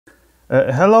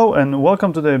Hello and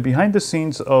welcome to the behind the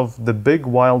scenes of The Big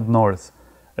Wild North.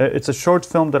 It's a short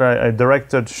film that I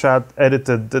directed, shot,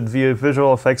 edited, did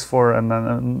visual effects for,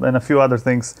 and a few other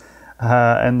things.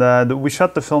 We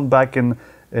shot the film back in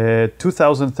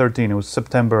 2013. It was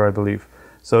September, I believe.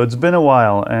 So it's been a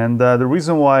while, and the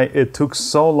reason why it took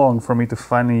so long for me to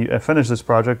finally finish this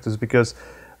project is because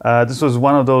this was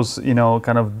one of those,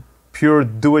 kind of pure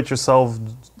do-it-yourself,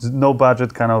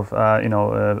 no-budget kind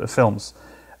of, films.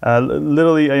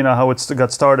 Literally, how it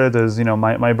got started is,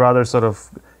 my brother sort of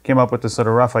came up with this sort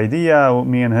of rough idea.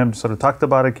 Me and him sort of talked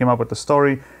about it, came up with the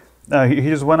story. He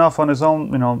just went off on his own,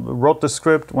 wrote the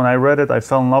script. When I read it, I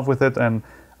fell in love with it, and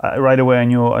right away I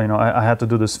knew, I had to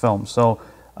do this film. So,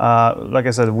 like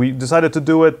I said, we decided to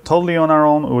do it totally on our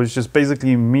own. It was just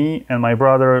basically me and my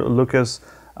brother, Lukasz,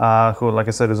 who, like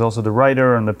I said, is also the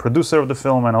writer and the producer of the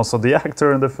film and also the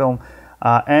actor in the film.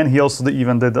 And he also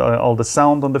even did all the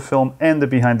sound on the film and the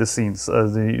behind the scenes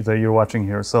that you're watching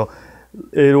here. So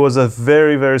it was a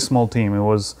very, very small team. It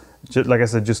was, like I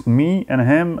said, just me and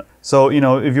him. So,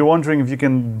 if you're wondering if you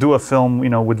can do a film,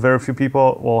 with very few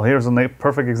people, well, here's a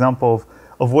perfect example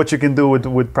of what you can do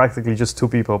with practically just two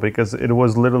people, because it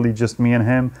was literally just me and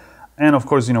him. And of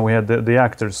course, we had the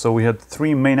actors. So we had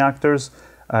three main actors.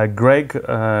 Greg,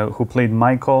 who played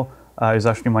Michael, is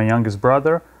actually my youngest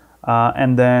brother.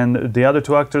 And then the other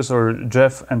two actors are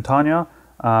Jeff and Tonya.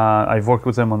 I've worked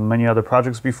with them on many other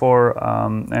projects before.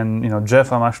 And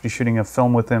Jeff, I'm actually shooting a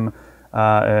film with him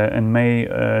in May.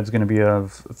 It's going to be a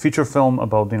feature film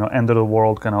about, end of the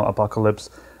world kind of apocalypse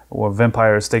or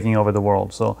vampires taking over the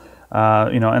world. So,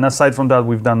 and aside from that,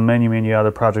 we've done many, many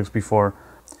other projects before.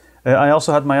 I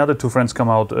also had my other two friends come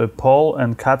out, Paul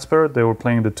and Kasper. They were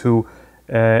playing the two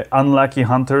unlucky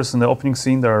hunters in the opening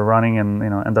scene that are running and,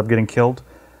 end up getting killed.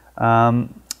 Outside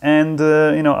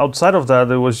of that,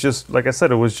 it was just, like I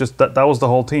said, it was just that was the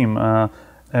whole team. A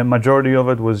majority of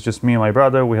it was just me and my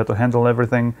brother. We had to handle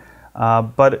everything.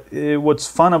 But what's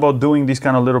fun about doing these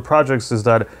kind of little projects is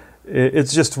that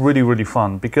it's just really, really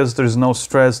fun because there's no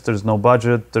stress, there's no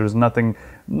budget, there's nothing,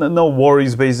 no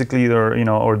worries basically,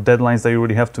 or deadlines that you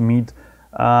really have to meet.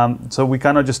 So we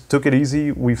kind of just took it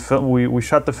easy. We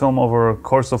shot the film over a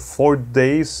course of 4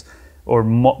 days. Or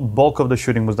bulk of the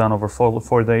shooting was done over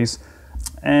four days,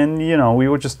 and we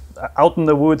were just out in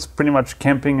the woods, pretty much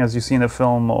camping as you see in the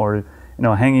film, or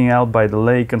hanging out by the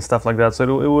lake and stuff like that.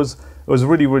 So it was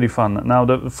really, really fun. Now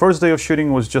the first day of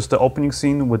shooting was just the opening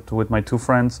scene with my two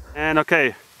friends. And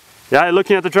okay, yeah,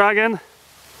 looking at the dragon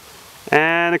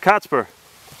and a Kasper.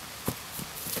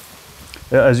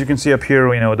 As you can see up here,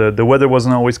 the weather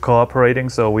wasn't always cooperating,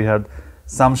 so we had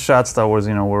some shots that was,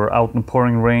 were out in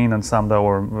pouring rain, and some that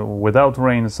were without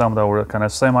rain, and some that were kind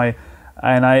of semi.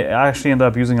 And I actually ended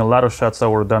up using a lot of shots that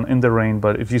were done in the rain.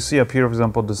 But if you see up here, for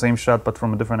example, the same shot but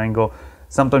from a different angle,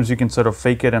 sometimes you can sort of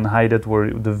fake it and hide it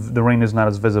where the rain is not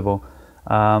as visible.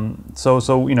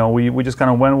 We just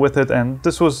kind of went with it, and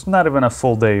this was not even a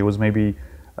full day. It was maybe,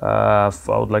 I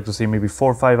would like to say maybe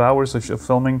 4 or 5 hours of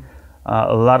filming.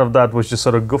 A lot of that was just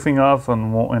sort of goofing off,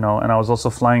 and and I was also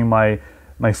flying my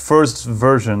first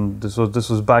version. This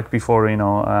was back before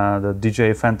the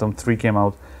DJI Phantom 3 came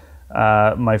out.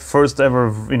 My first ever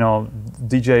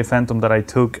DJI Phantom that I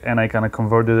took, and I kind of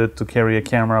converted it to carry a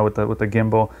camera with a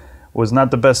gimbal. Was not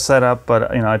the best setup,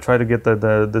 but I tried to get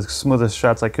the smoothest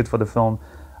shots I could for the film,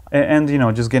 and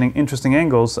just getting interesting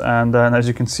angles. And as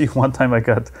you can see, one time I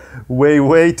got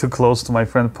way too close to my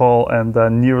friend Paul, and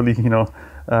nearly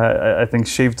I think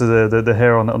shaved the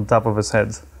hair on top of his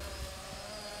head.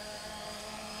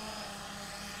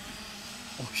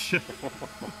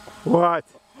 What?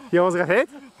 You almost got hit?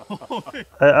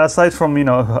 Aside from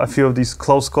a few of these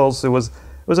close calls, it was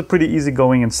a pretty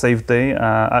easygoing and safe day.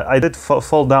 I did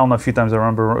fall down a few times, I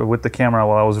remember, with the camera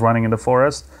while I was running in the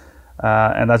forest,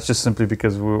 and that's just simply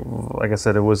because, like I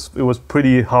said, it was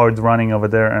pretty hard running over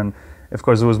there, and of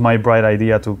course it was my bright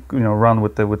idea to run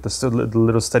with the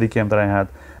little Steadicam that I had.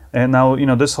 And now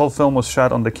this whole film was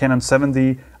shot on the Canon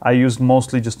 7D. I used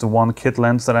mostly just the one kit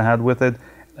lens that I had with it.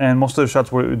 And most of the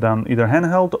shots were done either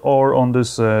handheld or on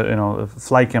this,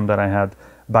 Flycam that I had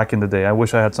back in the day. I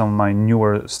wish I had some of my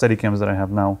newer Steadicams that I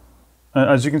have now.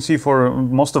 As you can see, for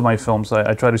most of my films,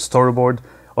 I try to storyboard,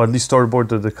 or at least storyboard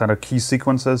the kind of key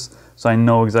sequences, so I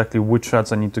know exactly which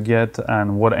shots I need to get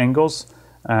and what angles.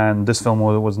 And this film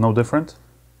was no different.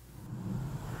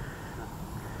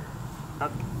 All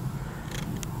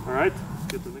right.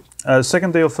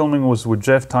 Second day of filming was with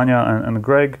Jeff, Tonya, and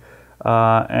Greg.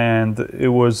 And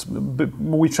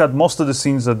we shot most of the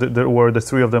scenes where the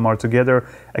three of them are together,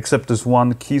 except this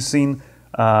one key scene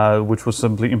which was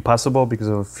simply impossible because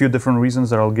of a few different reasons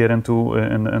that I'll get into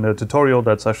in the tutorial.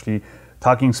 That's actually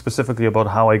talking specifically about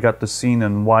how I got the scene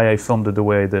and why I filmed it the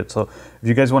way I did. So if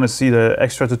you guys want to see the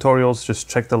extra tutorials, just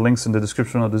check the links in the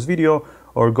description of this video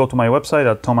or go to my website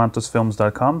at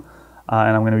tomantosfilms.com.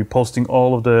 And I'm going to be posting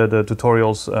all of the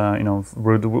tutorials,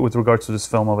 with regards to this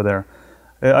film over there.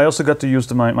 I also got to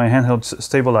use my handheld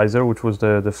stabilizer, which was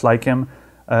the Flycam,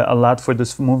 a lot for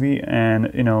this movie. And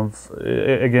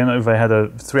again, if I had a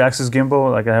 3-axis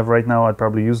gimbal like I have right now, I'd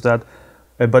probably use that.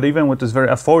 But even with this very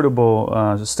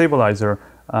affordable stabilizer,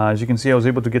 as you can see, I was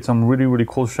able to get some really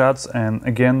cool shots. And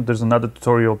again, there's another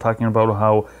tutorial talking about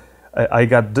how I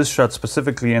got this shot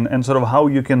specifically and sort of how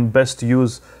you can best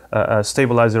use a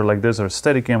stabilizer like this or a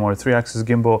Steadicam or a 3-axis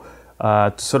gimbal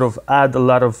to sort of add a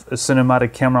lot of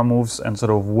cinematic camera moves and sort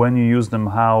of when you use them,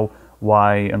 how,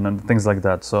 why, and then things like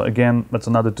that. So again, that's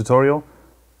another tutorial.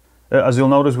 As you'll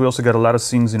notice, we also got a lot of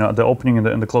scenes, at the opening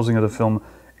and the closing of the film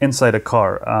inside a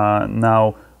car.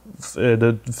 Now,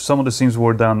 some of the scenes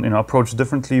were done, approached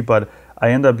differently, but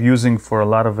I end up using for a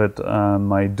lot of it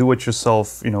my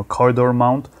do-it-yourself, car door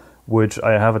mount, which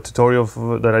I have a tutorial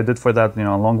that I did for that,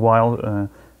 a long while.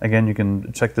 Again, you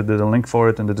can check the link for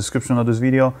it in the description of this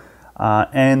video.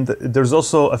 And there's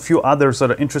also a few other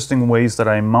sort of interesting ways that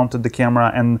I mounted the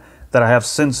camera and that I have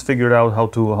since figured out how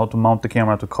to mount the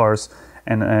camera to cars,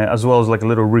 and as well as like a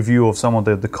little review of some of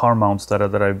the car mounts that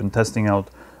I've been testing out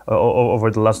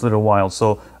over the last little while.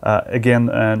 So again,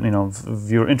 if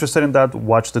you're interested in that,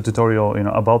 watch the tutorial,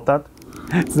 about that.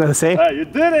 It's not the same. You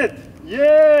did it!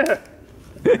 Yeah!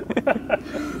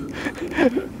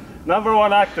 Number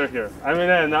 1 actor here. I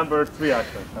mean, number 3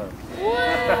 actor.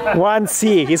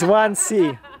 1C. He's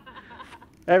 1C.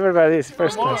 Everybody is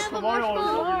first class. Tomorrow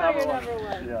will be number 1.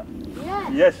 Yeah.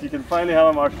 Yes, you can finally have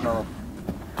a marshmallow.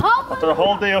 After a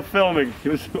whole day of filming,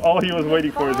 all he was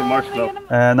waiting for is a marshmallow.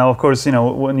 Now, of course,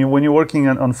 when you're working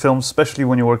on film, especially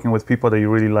when you're working with people that you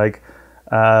really like,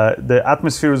 the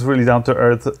atmosphere is really down to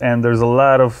earth, and there's a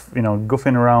lot of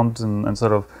goofing around and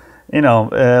sort of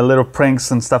little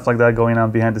pranks and stuff like that going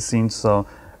on behind the scenes. So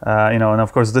and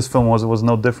of course this film was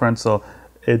no different. So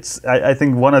it's I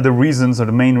think one of the reasons, or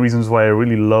the main reasons, why I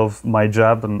really love my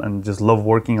job and just love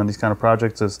working on these kind of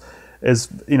projects is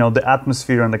the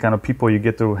atmosphere and the kind of people you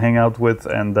get to hang out with,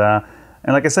 and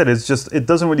like I said, it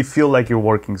doesn't really feel like you're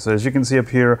working. So as you can see up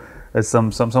here, there's some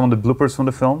of the bloopers from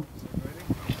the film.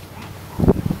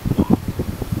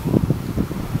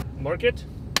 Mark it.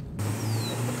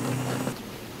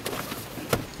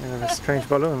 A strange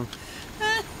balloon.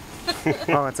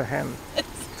 Oh, it's a hen.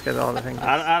 Let's get all the things.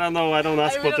 I don't know. I don't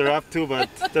ask what they're up to, but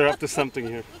they're up to something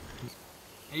here.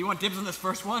 Hey, you want dibs on this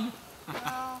first one?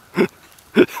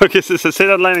 Okay, so say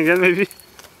that line again, maybe.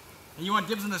 Hey, you want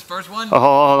dibs on this first one? Oh,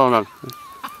 hold on.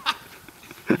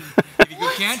 Give you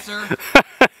good cancer.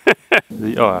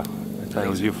 I thought it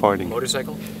was you farting.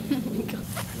 Motorcycle? I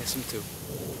miss him too.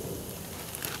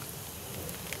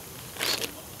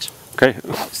 Okay.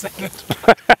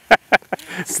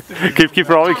 keep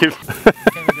rolling. Come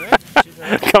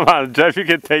on, Jeff, you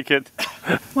can take it.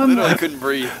 Literally couldn't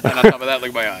breathe, and on top of that, look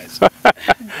at my eyes.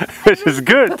 Which is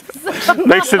good.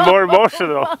 Makes it more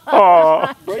emotional.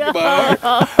 Oh.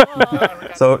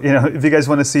 So if you guys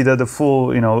want to see the full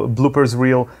bloopers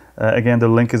reel, again the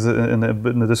link is in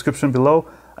the description below.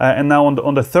 And now on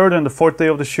the 3rd and the 4th day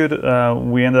of the shoot,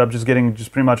 we ended up just getting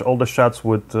pretty much all the shots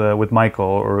with Michael,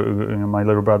 or my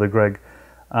little brother Greg.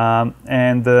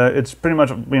 And it's pretty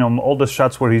much all the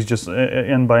shots where he's just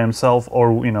in by himself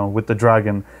or with the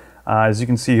dragon. As you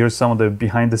can see, here's some of the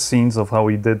behind the scenes of how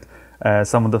he did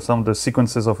some of the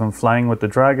sequences of him flying with the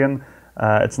dragon.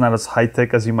 It's not as high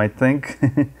tech as you might think.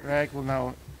 Greg will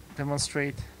now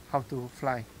demonstrate how to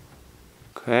fly.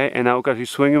 Okay, and now can you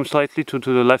swing him slightly to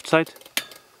the left side?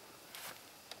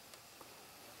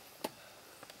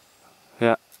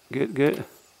 Yeah, good.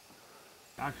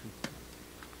 Action.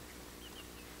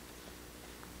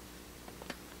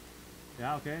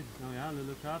 Yeah, okay. A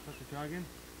little shot at the dragon.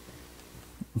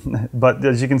 But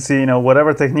as you can see,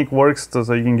 whatever technique works,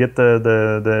 so you can get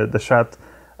the shot.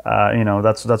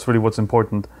 That's really what's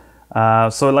important.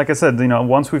 So, like I said,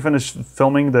 once we finished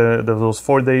filming those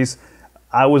 4 days,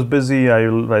 I was busy.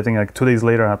 I think like 2 days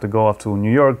later, I had to go off to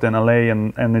New York, then LA,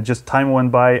 and it just time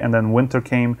went by, and then winter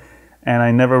came, and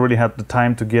I never really had the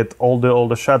time to get all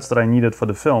the shots that I needed for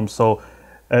the film. So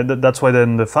that's why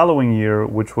then the following year,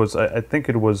 which was I think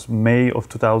it was May of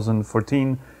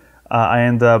 2014. I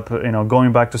ended up,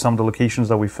 going back to some of the locations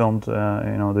that we filmed,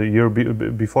 the year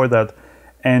before that,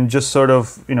 and just sort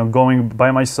of, going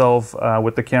by myself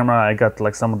with the camera. I got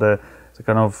like some of the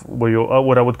kind of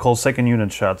what I would call second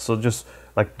unit shots. So just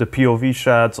like the POV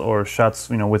shots or shots,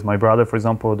 with my brother, for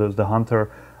example, the hunter,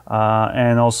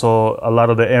 and also a lot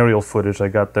of the aerial footage I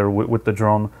got there with the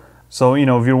drone. So, you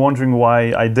know, if you're wondering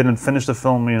why I didn't finish the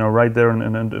film, you know, right there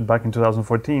back in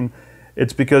 2014,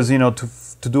 it's because, you know,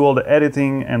 to do all the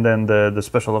editing and then the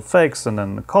special effects and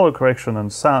then the color correction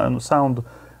and sound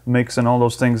mix and all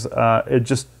those things, it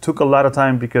just took a lot of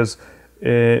time because,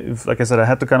 like I said, I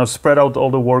had to kind of spread out all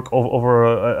the work over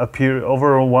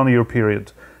over a 1 year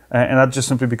period. And that's just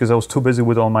simply because I was too busy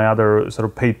with all my other sort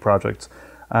of paid projects.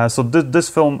 So this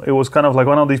film, it was kind of like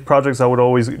one of these projects I would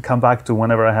always come back to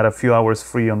whenever I had a few hours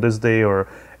free on this day, or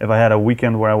if I had a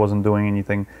weekend where I wasn't doing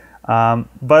anything.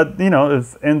 But you know,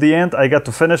 if in the end I got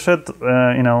to finish it,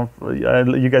 you know,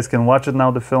 you guys can watch it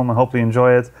now, the film, and hopefully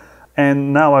enjoy it.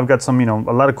 And now I've got some, you know,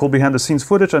 a lot of cool behind the scenes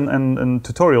footage and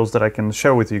tutorials that I can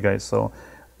share with you guys. So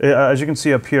as you can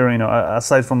see up here, you know,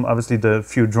 aside from obviously the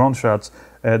few drone shots,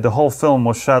 the whole film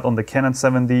was shot on the Canon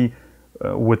 7D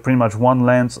with pretty much one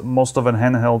lens, most of it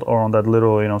handheld or on that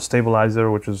little, you know, stabilizer,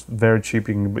 which is very cheap.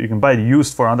 You can buy it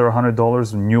used for under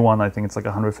 $100. A new one, I think it's like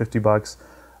 $150.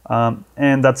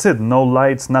 And that's it. No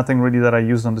lights, nothing really that I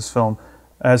used on this film.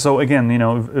 So again, you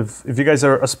know, if you guys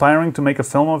are aspiring to make a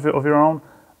film of your own,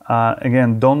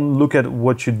 again, don't look at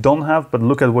what you don't have, but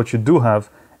look at what you do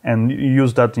have and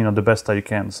use that, you know, the best that you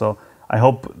can. So I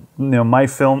hope, you know, my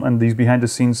film and these behind the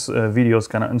scenes videos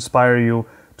kind of inspire you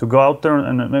to go out there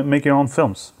and make your own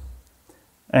films.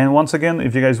 And once again,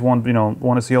 if you guys want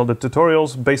to see all the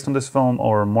tutorials based on this film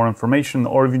or more information,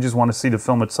 or if you just want to see the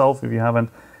film itself, if you haven't,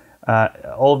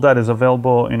 all of that is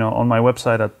available, you know, on my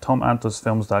website at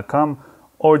tomantosfilms.com,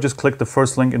 or just click the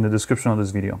first link in the description of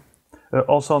this video.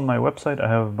 Also on my website, I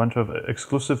have a bunch of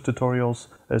exclusive tutorials,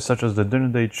 such as the Dinner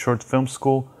Date Short Film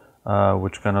School,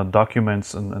 which kind of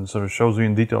documents and sort of shows you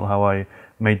in detail how I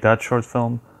made that short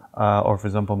film. Or for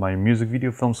example, my music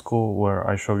video film school, where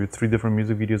I show you 3 different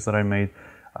music videos that I made,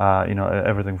 you know,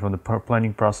 everything from the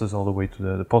planning process all the way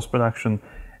to the post-production.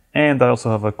 And I also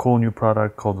have a cool new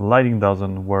product called Lighting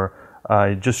Dozen, where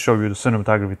I just show you the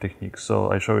cinematography techniques.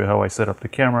 So I show you how I set up the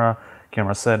camera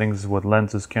settings, what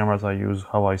lenses, cameras I use,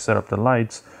 how I set up the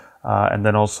lights, and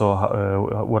then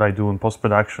also what I do in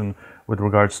post-production with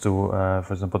regards to,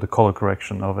 for example, the color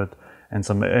correction of it, and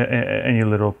some any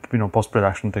little, you know,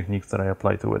 post-production techniques that I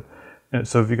apply to it.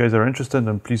 So if you guys are interested,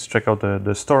 then please check out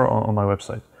the store on my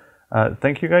website.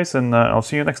 Thank you guys, and I'll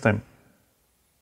see you next time.